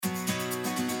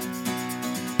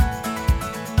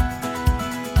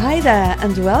Hi there,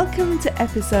 and welcome to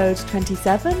episode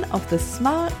 27 of the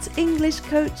Smart English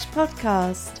Coach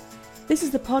podcast. This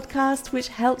is the podcast which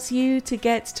helps you to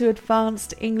get to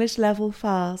advanced English level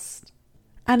fast.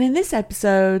 And in this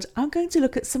episode, I'm going to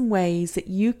look at some ways that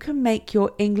you can make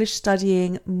your English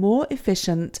studying more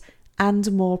efficient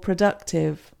and more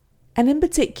productive. And in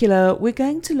particular, we're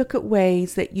going to look at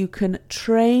ways that you can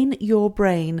train your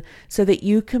brain so that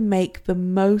you can make the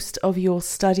most of your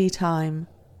study time.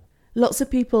 Lots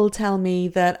of people tell me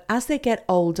that as they get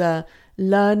older,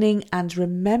 learning and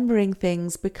remembering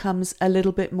things becomes a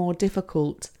little bit more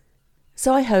difficult.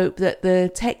 So I hope that the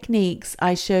techniques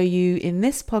I show you in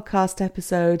this podcast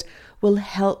episode will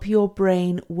help your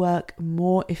brain work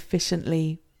more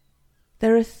efficiently.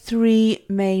 There are three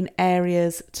main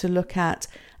areas to look at,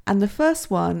 and the first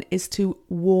one is to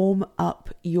warm up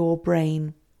your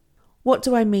brain. What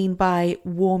do I mean by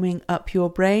warming up your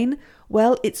brain?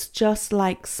 Well, it's just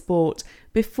like sport.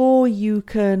 Before you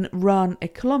can run a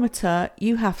kilometre,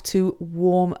 you have to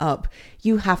warm up.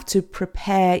 You have to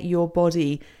prepare your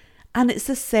body. And it's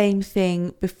the same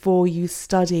thing before you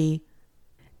study.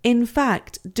 In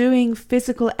fact, doing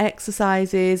physical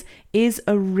exercises is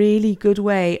a really good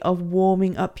way of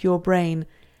warming up your brain.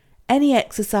 Any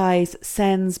exercise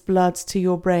sends blood to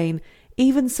your brain.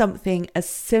 Even something as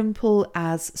simple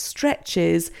as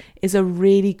stretches is a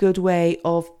really good way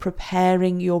of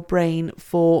preparing your brain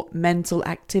for mental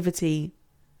activity.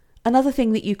 Another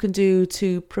thing that you can do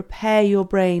to prepare your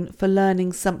brain for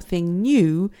learning something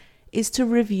new is to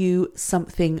review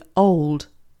something old.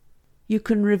 You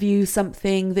can review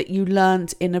something that you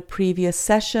learnt in a previous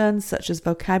session, such as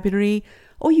vocabulary,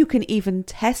 or you can even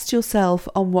test yourself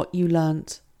on what you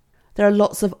learnt. There are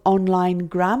lots of online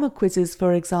grammar quizzes,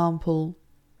 for example.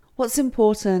 What's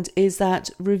important is that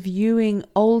reviewing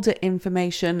older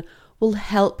information will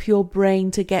help your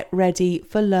brain to get ready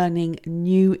for learning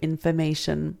new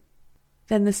information.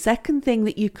 Then the second thing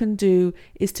that you can do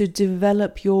is to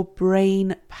develop your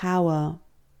brain power.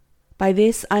 By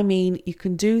this I mean you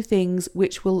can do things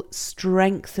which will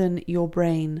strengthen your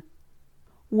brain.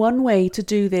 One way to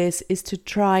do this is to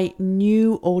try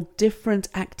new or different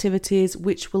activities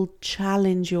which will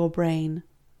challenge your brain.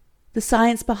 The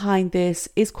science behind this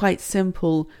is quite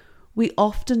simple. We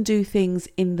often do things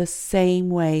in the same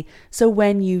way. So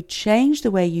when you change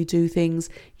the way you do things,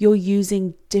 you're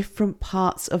using different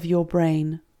parts of your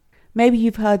brain. Maybe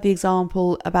you've heard the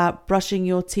example about brushing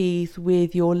your teeth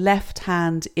with your left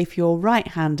hand if you're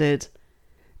right-handed.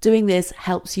 Doing this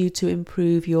helps you to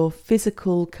improve your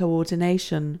physical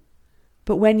coordination.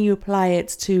 But when you apply it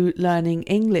to learning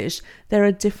English, there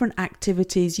are different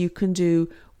activities you can do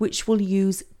which will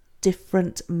use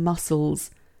different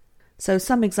muscles. So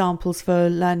some examples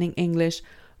for learning English: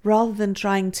 rather than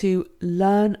trying to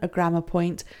learn a grammar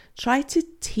point, try to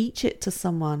teach it to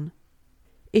someone.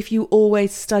 If you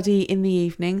always study in the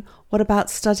evening, what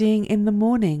about studying in the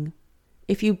morning?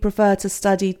 If you prefer to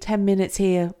study 10 minutes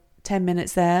here, 10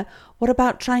 minutes there, what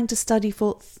about trying to study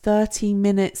for 30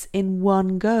 minutes in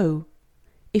one go?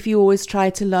 If you always try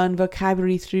to learn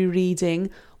vocabulary through reading,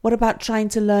 what about trying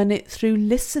to learn it through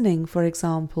listening, for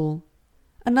example?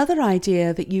 Another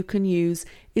idea that you can use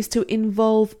is to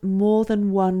involve more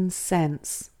than one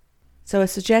sense. So a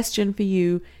suggestion for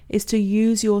you is to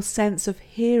use your sense of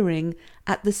hearing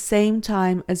at the same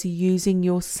time as using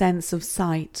your sense of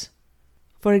sight.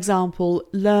 For example,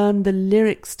 learn the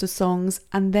lyrics to songs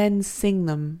and then sing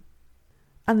them.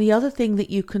 And the other thing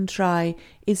that you can try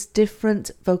is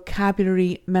different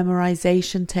vocabulary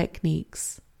memorization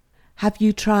techniques. Have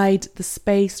you tried the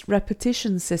spaced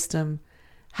repetition system?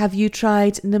 Have you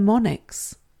tried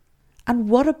mnemonics? And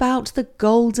what about the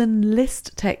golden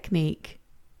list technique?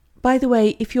 By the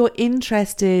way, if you're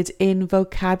interested in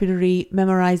vocabulary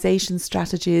memorization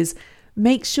strategies,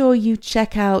 make sure you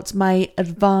check out my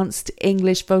Advanced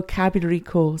English Vocabulary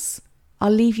course.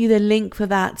 I'll leave you the link for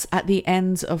that at the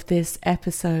end of this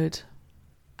episode.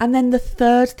 And then the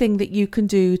third thing that you can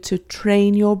do to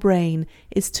train your brain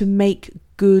is to make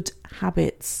good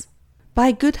habits.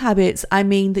 By good habits, I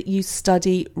mean that you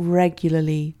study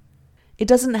regularly. It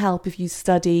doesn't help if you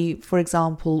study, for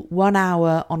example, 1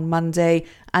 hour on Monday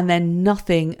and then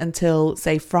nothing until,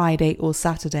 say, Friday or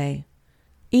Saturday.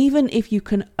 Even if you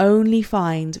can only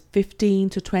find 15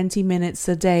 to 20 minutes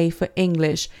a day for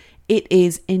English, it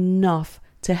is enough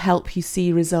to help you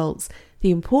see results.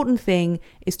 The important thing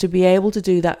is to be able to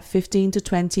do that 15 to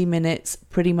 20 minutes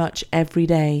pretty much every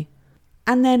day.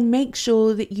 And then make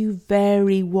sure that you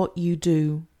vary what you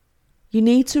do. You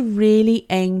need to really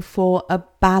aim for a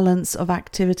balance of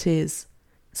activities.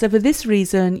 So for this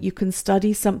reason, you can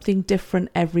study something different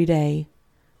every day.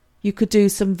 You could do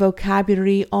some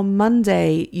vocabulary on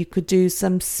Monday, you could do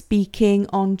some speaking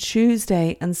on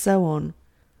Tuesday, and so on.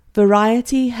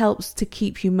 Variety helps to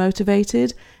keep you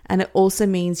motivated, and it also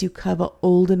means you cover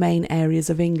all the main areas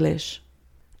of English.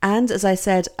 And as I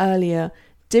said earlier,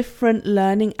 different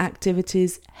learning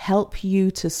activities help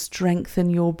you to strengthen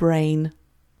your brain.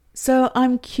 So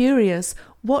I'm curious,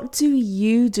 what do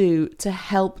you do to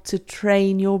help to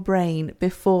train your brain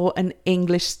before an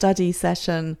English study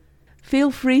session? Feel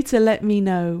free to let me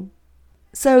know.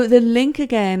 So the link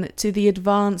again to the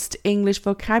Advanced English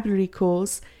Vocabulary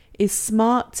course is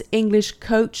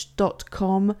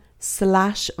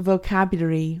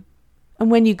smartenglishcoach.com/vocabulary. And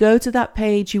when you go to that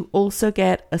page, you also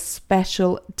get a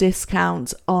special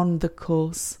discount on the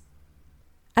course.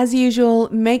 As usual,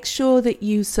 make sure that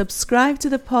you subscribe to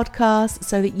the podcast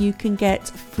so that you can get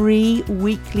free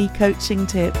weekly coaching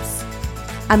tips.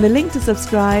 And the link to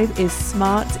subscribe is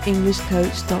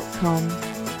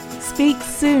smartenglishcoach.com. Speak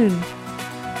soon.